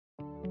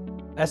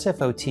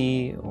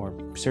SFOT, or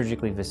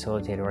surgically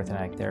facilitated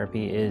orthodontic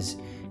therapy, is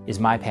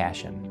my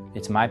passion.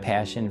 It's my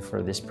passion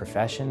for this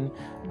profession.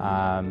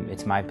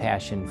 It's my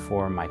passion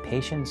for my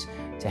patients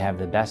to have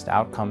the best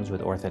outcomes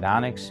with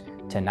orthodontics,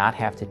 to not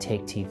have to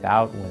take teeth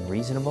out when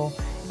reasonable,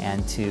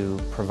 and to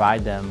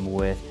provide them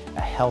with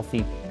a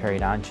healthy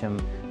periodontium,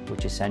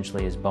 which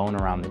essentially is bone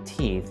around the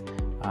teeth,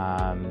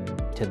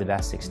 to the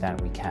best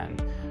extent we can.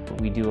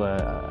 We do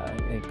a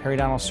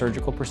periodontal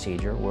surgical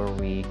procedure where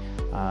we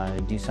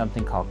do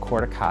something called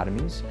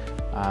corticotomies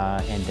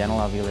and dental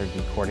alveolar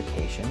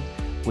decortication,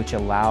 which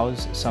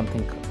allows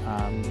something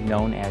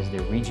known as the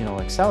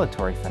regional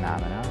accelatory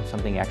phenomena,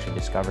 something actually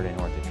discovered in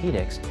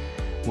orthopedics,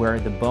 where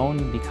the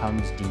bone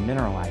becomes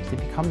demineralized. It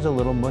becomes a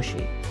little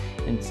mushy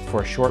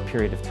for a short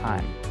period of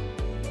time.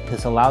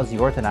 This allows the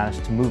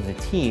orthodontist to move the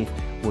teeth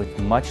with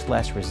much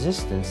less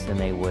resistance than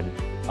they would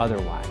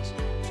otherwise.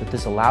 So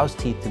this allows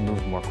teeth to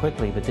move more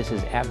quickly, but this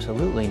is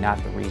absolutely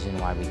not the reason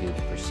why we do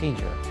the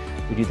procedure.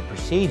 We do the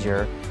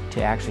procedure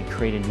to actually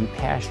create a new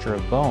pasture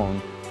of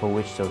bone for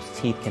which those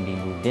teeth can be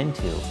moved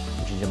into,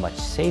 which is a much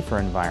safer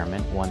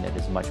environment, one that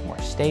is much more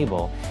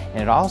stable,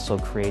 and it also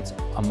creates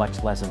a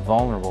much less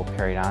vulnerable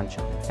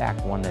periodontium. In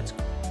fact, one that's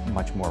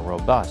much more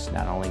robust,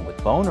 not only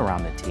with bone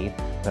around the teeth,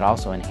 but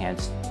also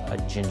enhanced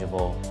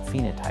gingival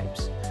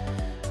phenotypes.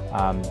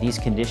 These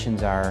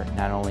conditions are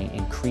not only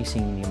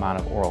increasing the amount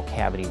of oral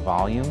cavity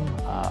volume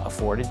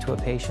afforded to a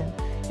patient,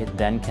 it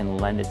then can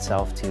lend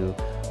itself to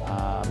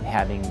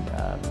having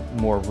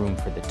more room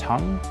for the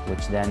tongue,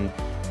 which then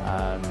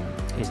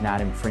is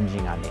not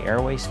infringing on the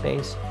airway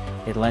space.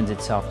 It lends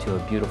itself to a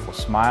beautiful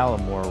smile, a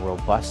more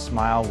robust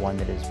smile, one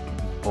that is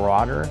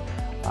broader,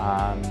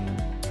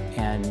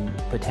 and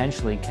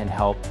potentially can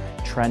help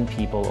trend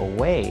people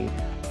away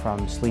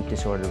from sleep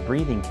disordered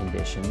breathing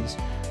conditions.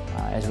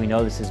 As we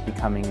know, this is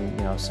becoming,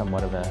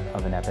 somewhat of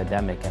an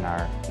epidemic in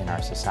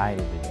our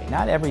society today.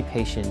 Not every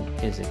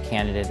patient is a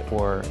candidate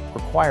or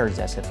requires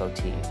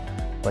SFOT,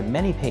 but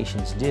many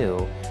patients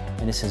do,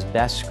 and this is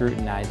best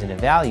scrutinized and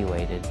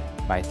evaluated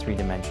by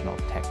three-dimensional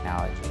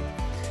technology.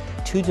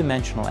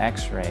 Two-dimensional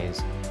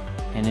X-rays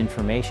and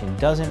information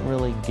doesn't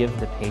really give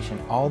the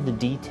patient all the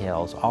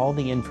details, all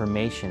the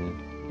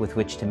information with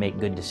which to make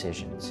good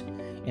decisions.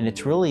 And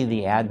it's really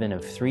the advent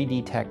of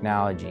 3D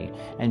technology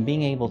and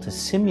being able to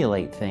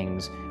simulate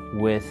things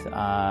with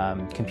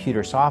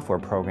computer software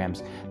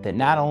programs that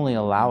not only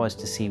allow us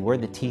to see where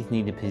the teeth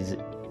need to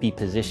be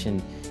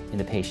positioned in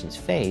the patient's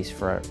face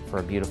for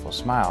a beautiful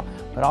smile,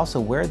 but also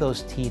where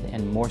those teeth,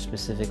 and more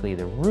specifically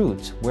the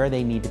roots, where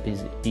they need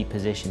to be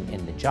positioned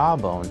in the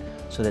jawbone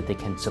so that they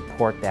can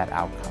support that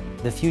outcome.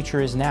 The future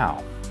is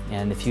now,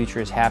 and the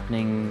future is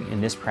happening in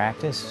this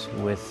practice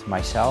with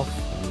myself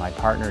and my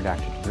partner,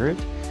 Dr. DeGroot,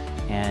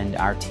 and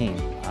our team.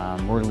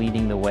 We're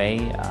leading the way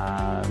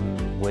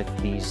with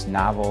these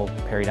novel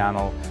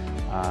periodontal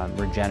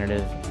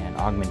regenerative and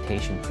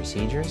augmentation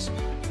procedures.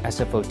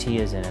 SFOT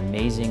is an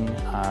amazing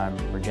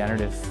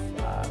regenerative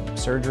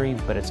surgery,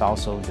 but it's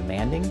also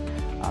demanding.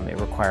 It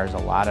requires a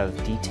lot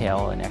of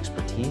detail and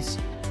expertise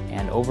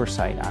and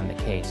oversight on the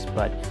case.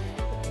 But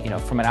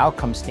from an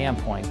outcome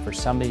standpoint, for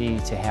somebody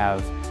to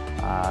have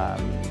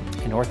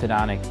an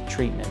orthodontic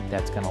treatment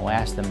that's going to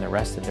last them the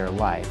rest of their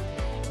life,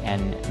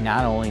 and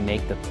not only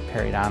make the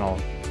periodontal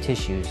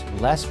tissues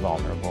less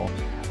vulnerable,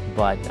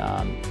 but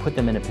put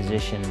them in a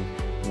position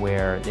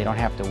where they don't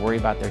have to worry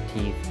about their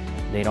teeth,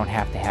 they don't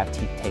have to have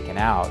teeth taken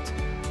out,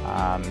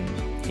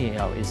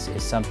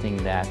 is something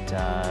that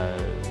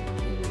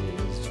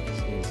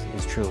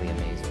is truly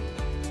amazing.